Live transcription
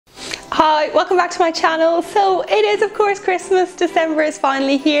Hi, welcome back to my channel. So it is of course Christmas. December is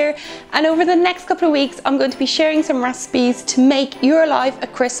finally here, and over the next couple of weeks I'm going to be sharing some recipes to make your life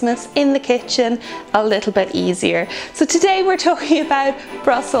at Christmas in the kitchen a little bit easier. So today we're talking about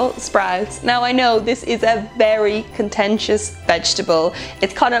Brussels sprouts. Now I know this is a very contentious vegetable.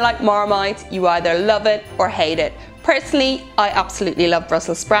 It's kind of like Marmite, you either love it or hate it. Personally, I absolutely love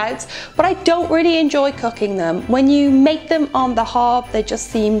Brussels sprouts, but I don't really enjoy cooking them. When you make them on the hob, they just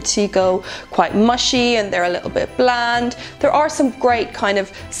seem to go quite mushy and they're a little bit bland. There are some great kind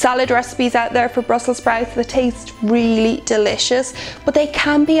of salad recipes out there for Brussels sprouts that taste really delicious, but they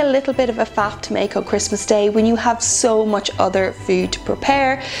can be a little bit of a faff to make on Christmas Day when you have so much other food to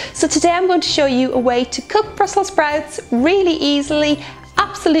prepare. So today I'm going to show you a way to cook Brussels sprouts really easily,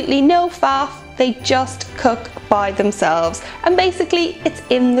 absolutely no faff. They just cook by themselves, and basically it's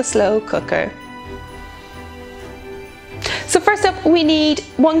in the slow cooker. So first up we need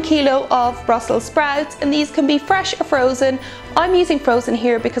 1 kilo of Brussels sprouts, and these can be fresh or frozen. I'm using frozen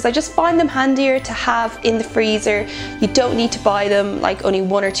here because I just find them handier to have in the freezer. You don't need to buy them like only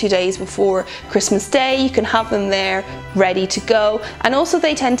 1 or 2 days before Christmas Day. You can have them there ready to go, and also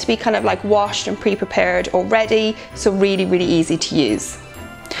they tend to be kind of like washed and pre-prepared already, so really easy to use.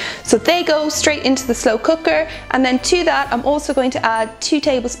 So they go straight into the slow cooker, and then to that I'm also going to add 2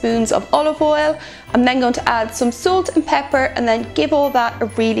 tablespoons of olive oil. I'm then going to add some salt and pepper and then give all that a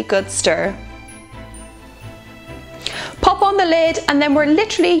really good stir. Pop on the lid, and then we're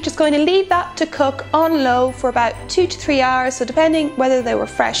literally just going to leave that to cook on low for about 2 to 3 hours, so depending whether they were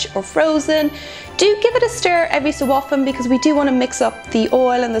fresh or frozen. Do give it a stir every so often because we do want to mix up the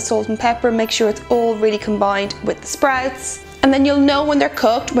oil and the salt and pepper, make sure it's all really combined with the sprouts. And then you'll know when they're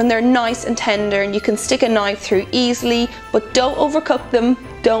cooked, when they're nice and tender and you can stick a knife through easily, but don't overcook them,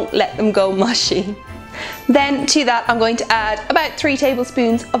 don't let them go mushy. Then to that I'm going to add about 3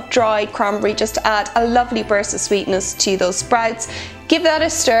 tablespoons of dried cranberry, just to add a lovely burst of sweetness to those sprouts. Give that a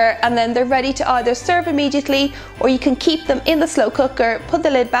stir, and then they're ready to either serve immediately, or you can keep them in the slow cooker, put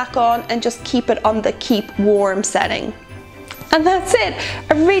the lid back on and just keep it on the keep warm setting. And that's it,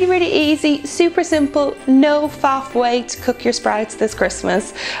 a really easy, super simple, no faff way to cook your sprouts this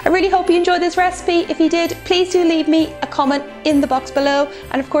Christmas. I really hope you enjoyed this recipe. If you did, please do leave me a comment in the box below,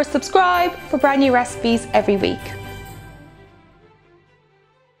 and of course subscribe for brand new recipes every week.